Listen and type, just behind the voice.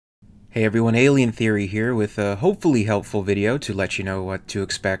Hey everyone, Alien Theory here with a hopefully helpful video to let you know what to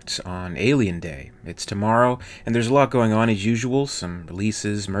expect on Alien Day. It's tomorrow, and there's a lot going on as usual, some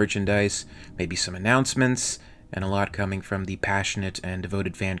releases, merchandise, maybe some announcements, and a lot coming from the passionate and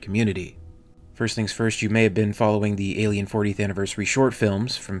devoted fan community. First things first, you may have been following the Alien 40th Anniversary short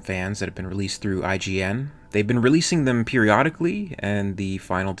films from fans that have been released through IGN. They've been releasing them periodically, and the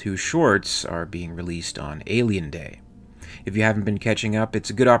final two shorts are being released on Alien Day. If you haven't been catching up, it's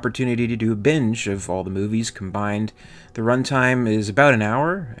a good opportunity to do a binge of all the movies combined. The runtime is about an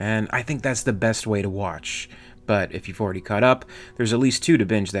hour, and I think that's the best way to watch. But if you've already caught up, there's at least two to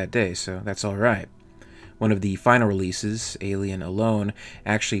binge that day, so that's alright. One of the final releases, Alien Alone,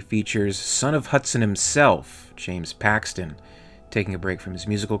 actually features Son of Hudson himself, James Paxton, taking a break from his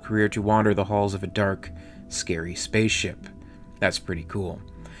musical career to wander the halls of a dark, scary spaceship. That's pretty cool.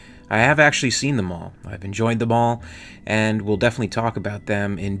 I have actually seen them all. I've enjoyed them all, and we'll definitely talk about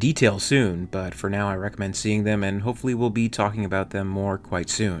them in detail soon, but for now I recommend seeing them, and hopefully we'll be talking about them more quite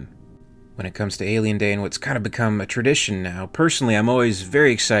soon. When it comes to Alien Day and what's kind of become a tradition now, personally I'm always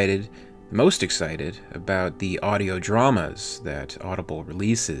very excited, most excited, about the audio dramas that Audible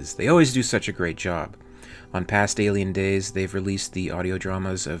releases. They always do such a great job. On past Alien Days, they've released the audio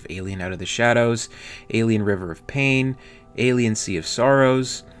dramas of Alien Out of the Shadows, Alien River of Pain, Alien Sea of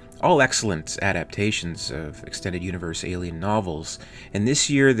Sorrows, all excellent adaptations of extended universe Alien novels, and this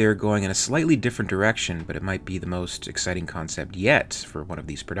year they're going in a slightly different direction, but it might be the most exciting concept yet for one of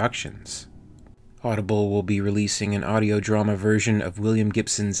these productions. Audible will be releasing an audio drama version of William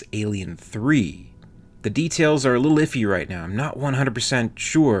Gibson's Alien 3. The details are a little iffy right now. I'm not 100%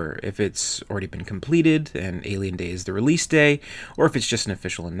 sure if it's already been completed and Alien Day is the release day, or if it's just an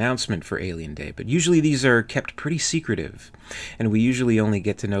official announcement for Alien Day, but usually these are kept pretty secretive, and we usually only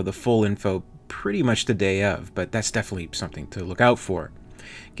get to know the full info pretty much the day of, but that's definitely something to look out for.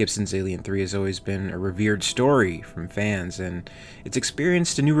 Gibson's Alien 3 has always been a revered story from fans, and it's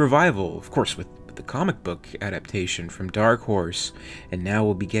experienced a new revival, of course with the comic book adaptation from Dark Horse, and now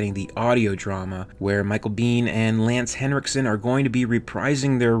we'll be getting the audio drama where Michael Biehn and Lance Henriksen are going to be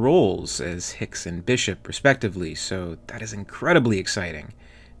reprising their roles as Hicks and Bishop respectively, so that is incredibly exciting.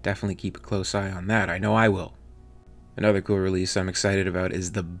 Definitely keep a close eye on that, I know I will. Another cool release I'm excited about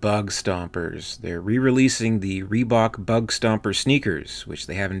is the Bug Stompers. They're re-releasing the Reebok Bug Stomper sneakers, which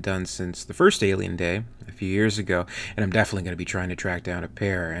they haven't done since the first Alien Day, a few years ago, and I'm definitely going to be trying to track down a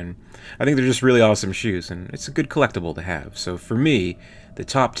pair, and I think they're just really awesome shoes, and it's a good collectible to have. So for me, the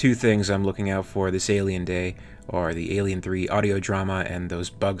top two things I'm looking out for this Alien Day are the Alien 3 audio drama and those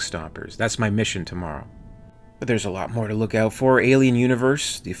Bug Stompers. That's my mission tomorrow. But there's a lot more to look out for. Alien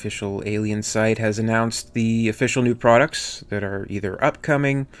Universe, the official Alien site, has announced the official new products that are either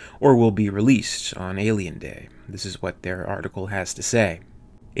upcoming or will be released on Alien Day. This is what their article has to say.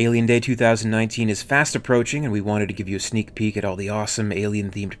 Alien Day 2019 is fast approaching, and we wanted to give you a sneak peek at all the awesome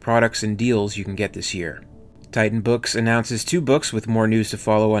Alien-themed products and deals you can get this year. Titan Books announces 2 books with more news to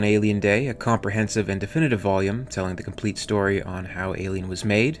follow on Alien Day, a comprehensive and definitive volume telling the complete story on how Alien was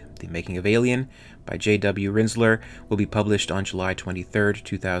made, The Making of Alien, by J.W. Rinsler, will be published on July 23,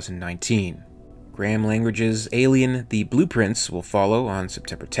 2019. Graham Langridge's Alien, The Blueprints will follow on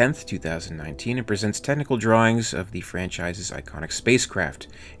September 10, 2019, and presents technical drawings of the franchise's iconic spacecraft,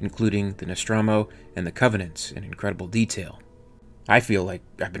 including the Nostromo and the Covenant, in incredible detail. I feel like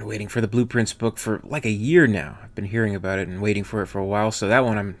I've been waiting for the Blueprints book for like a year now. I've been hearing about it and waiting for it for a while, so that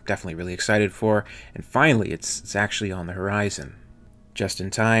one I'm definitely really excited for, and finally it's actually on the horizon. Just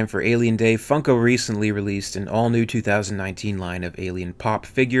in time for Alien Day, Funko recently released an all-new 2019 line of Alien Pop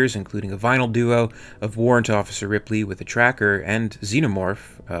figures, including a vinyl duo of Warrant Officer Ripley with a tracker and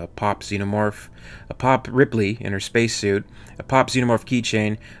Xenomorph, a Pop Xenomorph, a Pop Ripley in her spacesuit, a Pop Xenomorph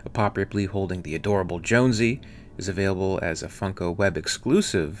keychain, a Pop Ripley holding the adorable Jonesy, is available as a Funko Web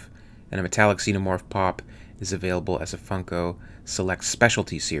exclusive, and a Metallic Xenomorph Pop is available as a Funko Select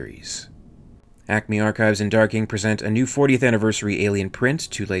Specialty Series. Acme Archives and Dark Ink present a new 40th anniversary Alien print,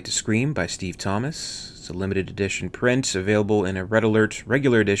 Too Late to Scream, by Steve Thomas. It's a limited edition print available in a Red Alert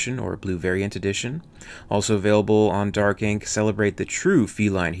regular edition or blue variant edition. Also available on Dark Ink, celebrate the true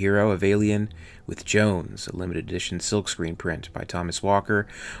feline hero of Alien with Jones, a limited edition silkscreen print by Thomas Walker,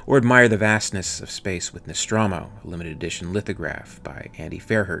 or admire the vastness of space with Nostromo, a limited edition lithograph by Andy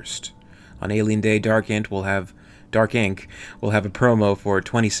Fairhurst. On Alien Day, Dark Ink will have a promo for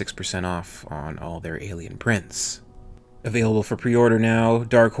 26% off on all their Alien prints. Available for pre-order now,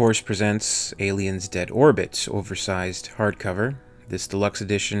 Dark Horse presents Aliens Dead Orbit, oversized hardcover. This deluxe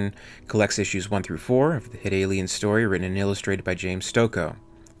edition collects issues 1 through 4 of the hit Alien story, written and illustrated by James Stokoe.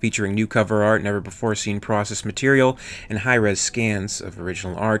 Featuring new cover art, never-before-seen processed material, and high-res scans of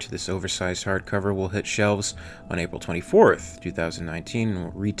original art, this oversized hardcover will hit shelves on April 24th, 2019, and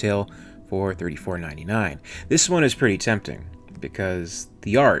will retail for $34.99. This one is pretty tempting, because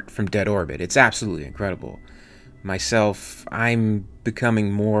the art from Dead Orbit, it's absolutely incredible. Myself, I'm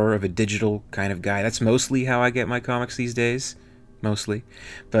becoming more of a digital kind of guy. That's mostly how I get my comics these days. Mostly.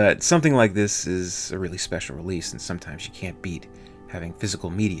 But something like this is a really special release, and sometimes you can't beat having physical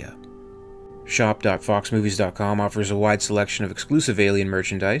media. Shop.foxmovies.com offers a wide selection of exclusive Alien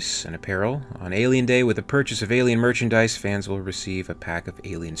merchandise and apparel. On Alien Day, with the purchase of Alien merchandise, fans will receive a pack of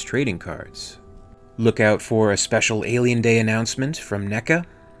Aliens trading cards. Look out for a special Alien Day announcement from NECA.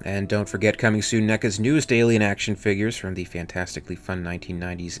 And don't forget, coming soon, NECA's newest Alien action figures from the fantastically fun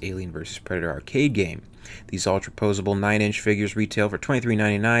 1990s Alien vs. Predator arcade game. These ultra-posable 9-inch figures retail for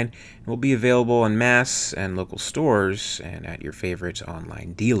 $23.99 and will be available en masse and local stores and at your favorite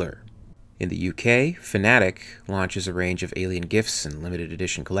online dealer. In the UK, Fnatic launches a range of Alien gifts and limited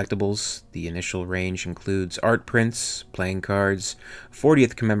edition collectibles. The initial range includes art prints, playing cards,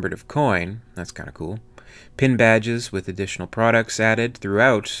 40th commemorative coin, that's kind of cool, pin badges with additional products added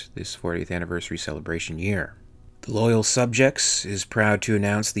throughout this 40th anniversary celebration year. The Loyal Subjects is proud to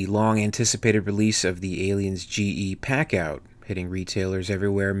announce the long-anticipated release of the Aliens GE Pack-Out, hitting retailers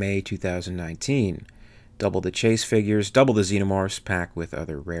everywhere May 2019. Double the Chase figures, double the Xenomorphs, packed with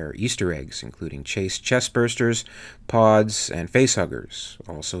other rare Easter eggs, including Chase Chestbursters, Pods, and Facehuggers,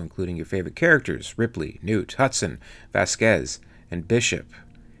 also including your favorite characters, Ripley, Newt, Hudson, Vasquez, and Bishop.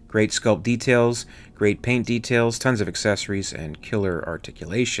 Great sculpt details, great paint details, tons of accessories, and killer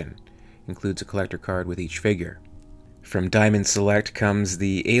articulation. Includes a collector card with each figure. From Diamond Select comes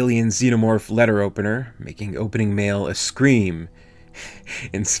the Alien Xenomorph letter opener, making opening mail a scream.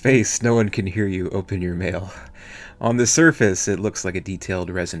 In space, no one can hear you open your mail. On the surface, it looks like a detailed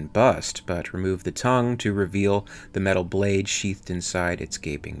resin bust, but remove the tongue to reveal the metal blade sheathed inside its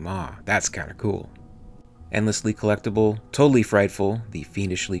gaping maw. That's kinda cool. Endlessly collectible, totally frightful, the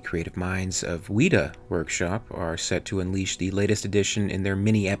fiendishly creative minds of Weta Workshop are set to unleash the latest addition in their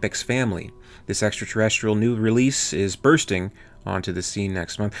mini-epics family. This extraterrestrial new release is bursting onto the scene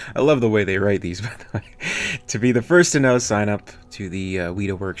next month. I love the way they write these, by the way. To be the first to know, sign up to the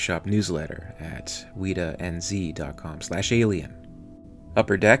Weta Workshop newsletter at wetanz.com/alien.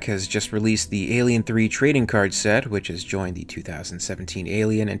 Upper Deck has just released the Alien 3 trading card set, which has joined the 2017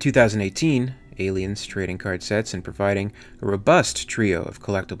 Alien and 2018 Aliens trading card sets and providing a robust trio of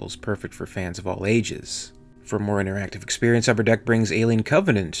collectibles perfect for fans of all ages. For a more interactive experience, Upper Deck brings Alien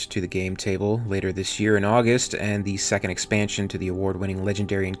Covenant to the game table later this year in August, and the second expansion to the award-winning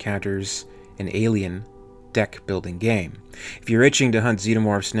Legendary Encounters and Alien deck-building game. If you're itching to hunt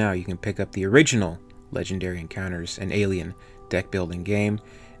Xenomorphs now, you can pick up the original Legendary Encounters and Alien deck-building game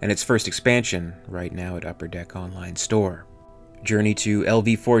and its first expansion right now at Upper Deck Online Store. Journey to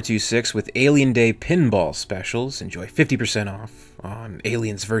LV426 with Alien Day Pinball specials. Enjoy 50% off on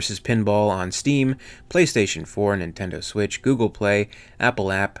Aliens vs. Pinball on Steam, PlayStation 4, Nintendo Switch, Google Play,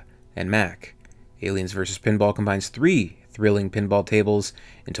 Apple App, and Mac. Aliens vs. Pinball combines 3 thrilling pinball tables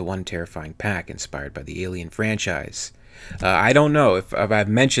into one terrifying pack inspired by the Alien franchise. I don't know if I've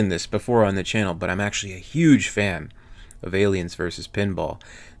mentioned this before on the channel, but I'm actually a huge fan of Aliens vs. Pinball.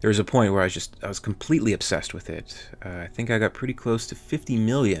 There was a point where I was completely obsessed with it. I think I got pretty close to 50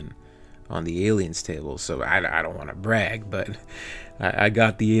 million on the Aliens table, so I don't want to brag, but I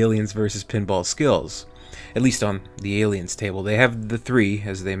got the Aliens vs. Pinball skills. At least on the Aliens table. They have the 3,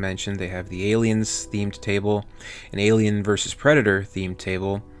 as they mentioned. They have the Aliens themed table, an Alien vs. Predator themed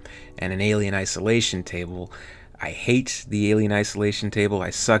table, and an Alien Isolation table. I hate the Alien Isolation table. I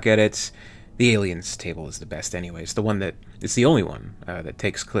suck at it. The Aliens table is the best anyways. It's the only one that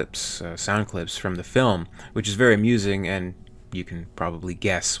takes clips, sound clips from the film, which is very amusing, and you can probably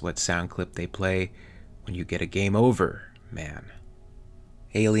guess what sound clip they play when you get a game over, man.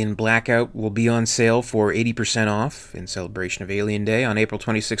 Alien Blackout will be on sale for 80% off in celebration of Alien Day on April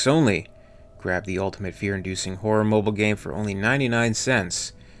 26 only. Grab the ultimate fear-inducing horror mobile game for only 99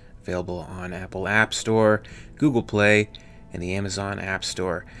 cents. Available on Apple App Store, Google Play, and the Amazon App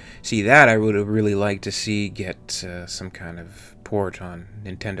Store. See, that I would have really liked to see get some kind of port on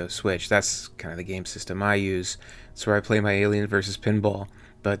Nintendo Switch. That's kind of the game system I use. That's where I play my Alien vs. Pinball.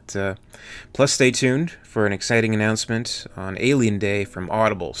 But plus stay tuned for an exciting announcement on Alien Day from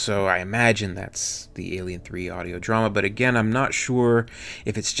Audible. So I imagine that's the Alien 3 audio drama, but again, I'm not sure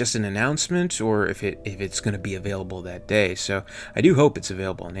if it's just an announcement or if it's going to be available that day. So I do hope it's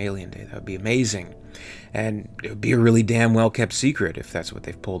available on Alien Day. That would be amazing. And it would be a really damn well-kept secret if that's what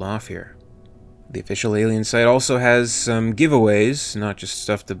they've pulled off here. The official Alien site also has some giveaways, not just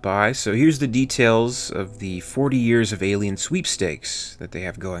stuff to buy, so here's the details of the 40 Years of Alien sweepstakes that they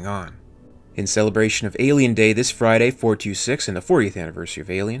have going on. In celebration of Alien Day this Friday, 426, and the 40th anniversary of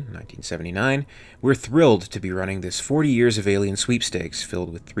Alien, 1979, we're thrilled to be running this 40 Years of Alien sweepstakes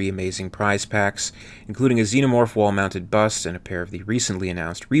filled with 3 amazing prize packs, including a xenomorph wall-mounted bust and a pair of the recently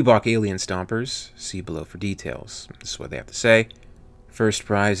announced Reebok Alien Stompers. See below for details. This is what they have to say. First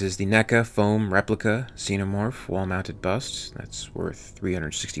prize is the NECA foam replica xenomorph wall-mounted bust. That's worth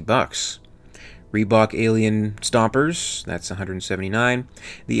 $360. Reebok Alien Stompers, that's $179.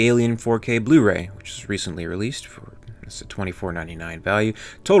 The Alien 4K Blu-ray, which is recently released, that's a $24.99 value.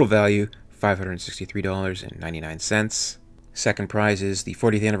 Total value, $563.99. Second prize is the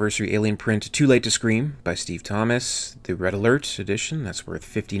 40th anniversary Alien print Too Late to Scream by Steve Thomas, the Red Alert edition, that's worth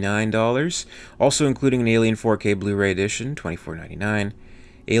 $59. Also including an Alien 4K Blu-ray edition, $24.99.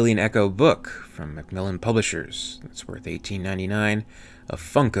 Alien Echo book from Macmillan Publishers, that's worth $18.99. A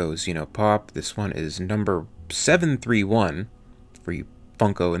Funko Xenopop, this one is number 731 for you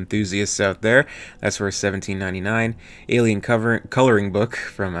Funko enthusiasts out there, that's worth $17.99. Alien coloring book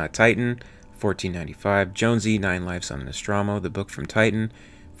from Titan, $14.95. Jonesy, 9 Lives on Nostromo, the book from Titan,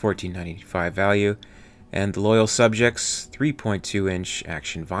 $14.95 value. And The Loyal Subjects, 3.2-inch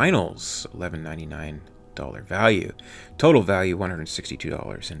action vinyls, $11.99 value. Total value,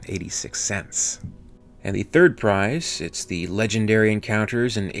 $162.86. And the third prize, it's the Legendary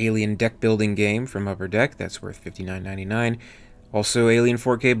Encounters, an Alien deck-building game from Upper Deck, that's worth $59.99. Also Alien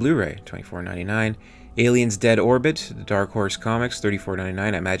 4K Blu-ray, $24.99. Aliens Dead Orbit, the Dark Horse Comics, $34.99.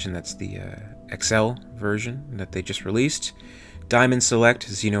 I imagine that's the XL version that they just released. Diamond Select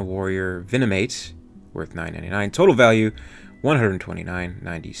Xeno Warrior Venomate, worth $9.99. Total value,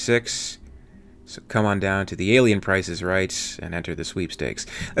 $129.96. So come on down to the Alien Price is Right and enter the sweepstakes.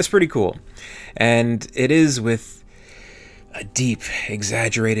 That's pretty cool. And it is with a deep,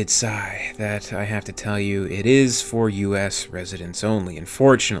 exaggerated sigh that I have to tell you it is for US residents only,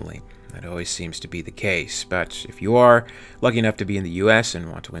 unfortunately. That always seems to be the case, but if you are lucky enough to be in the US and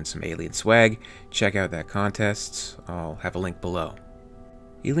want to win some Alien swag, check out that contest. I'll have a link below.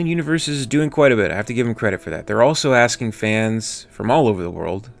 Alien Universe is doing quite a bit. I have to give them credit for that. They're also asking fans from all over the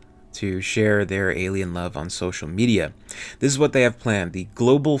world to share their Alien love on social media. This is what they have planned, the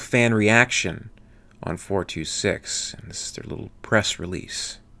Global Fan Reaction on 426, and this is their little press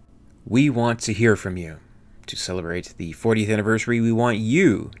release. We want to hear from you. To celebrate the 40th anniversary, we want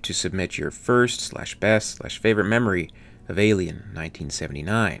you to submit your first/best/favorite memory of Alien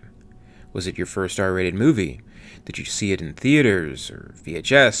 1979. Was it your first R-rated movie? Did you see it in theaters, or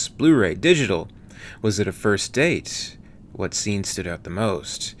VHS, Blu-ray, digital? Was it a first date? What scene stood out the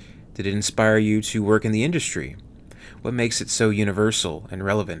most? Did it inspire you to work in the industry? What makes it so universal and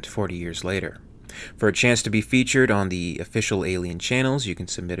relevant 40 years later? For a chance to be featured on the official Alien channels, you can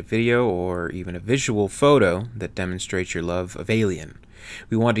submit a video or even a visual photo that demonstrates your love of Alien.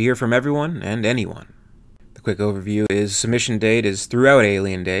 We want to hear from everyone and anyone. The quick overview is submission date is throughout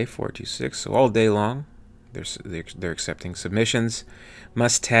Alien Day, 426, so all day long. They're accepting submissions.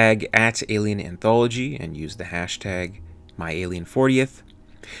 Must tag @AlienAnthology and use the hashtag MyAlien40th.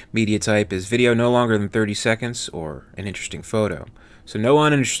 Media type is video no longer than 30 seconds or an interesting photo. So no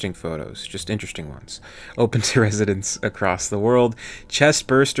uninteresting photos, just interesting ones. Open to residents across the world.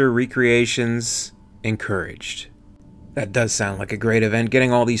 Chestburster recreations encouraged. That does sound like a great event.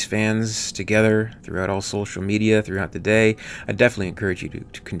 Getting all these fans together throughout all social media throughout the day. I definitely encourage you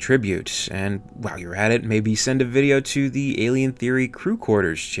to contribute. And while you're at it, maybe send a video to the Alien Theory Crew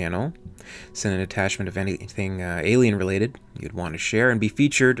Quarters channel. Send an attachment of anything alien related you'd want to share and be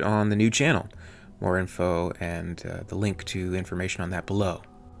featured on the new channel. More info and the link to information on that below.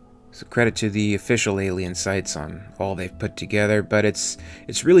 So credit to the official Alien sites on all they've put together, but it's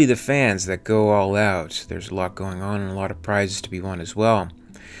really the fans that go all out. There's a lot going on and a lot of prizes to be won as well.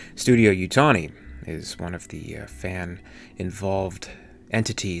 Studio YUTANI is one of the fan-involved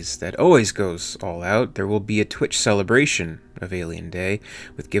entities that always goes all out. There will be a Twitch celebration of Alien Day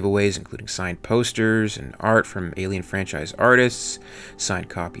with giveaways including signed posters and art from Alien franchise artists, signed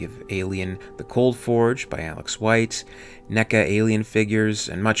copy of Alien The Cold Forge by Alex White, NECA Alien figures,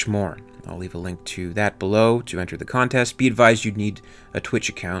 and much more. I'll leave a link to that below to enter the contest. Be advised you'd need a Twitch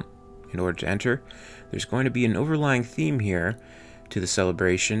account in order to enter. There's going to be an overlying theme here to the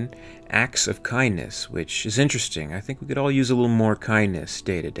celebration, acts of kindness, which is interesting. I think we could all use a little more kindness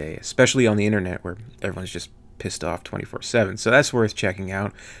day to day, especially on the internet where everyone's just pissed off 24/7. So that's worth checking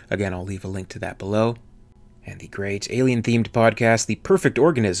out. Again, I'll leave a link to that below. And the great alien-themed podcast, the Perfect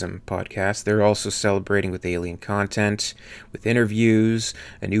Organism podcast. They're also celebrating with alien content, with interviews,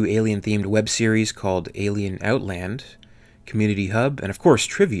 a new alien-themed web series called Alien Outland, Community Hub, and of course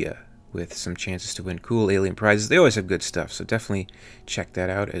trivia, with some chances to win cool alien prizes. They always have good stuff, so definitely check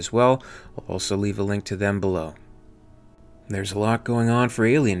that out as well. I'll also leave a link to them below. There's a lot going on for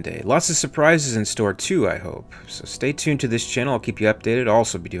Alien Day. Lots of surprises in store too, I hope. So stay tuned to this channel. I'll keep you updated. I'll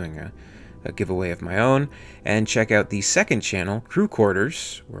also be doing a giveaway of my own, and check out the second channel, Crew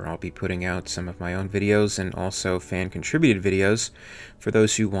Quarters, where I'll be putting out some of my own videos and also fan-contributed videos for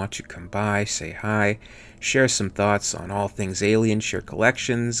those who want to come by, say hi, share some thoughts on all things alien, share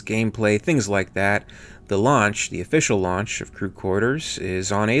collections, gameplay, things like that. The launch, the official launch of Crew Quarters,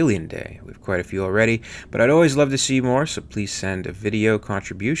 is on Alien Day. We have quite a few already, but I'd always love to see more, so please send a video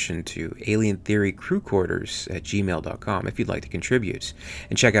contribution to alientheorycrewquarters@gmail.com if you'd like to contribute.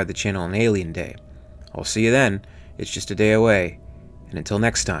 And check out the channel on Alien Day. I'll see you then. It's just a day away. And until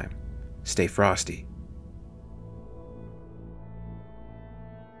next time, stay frosty.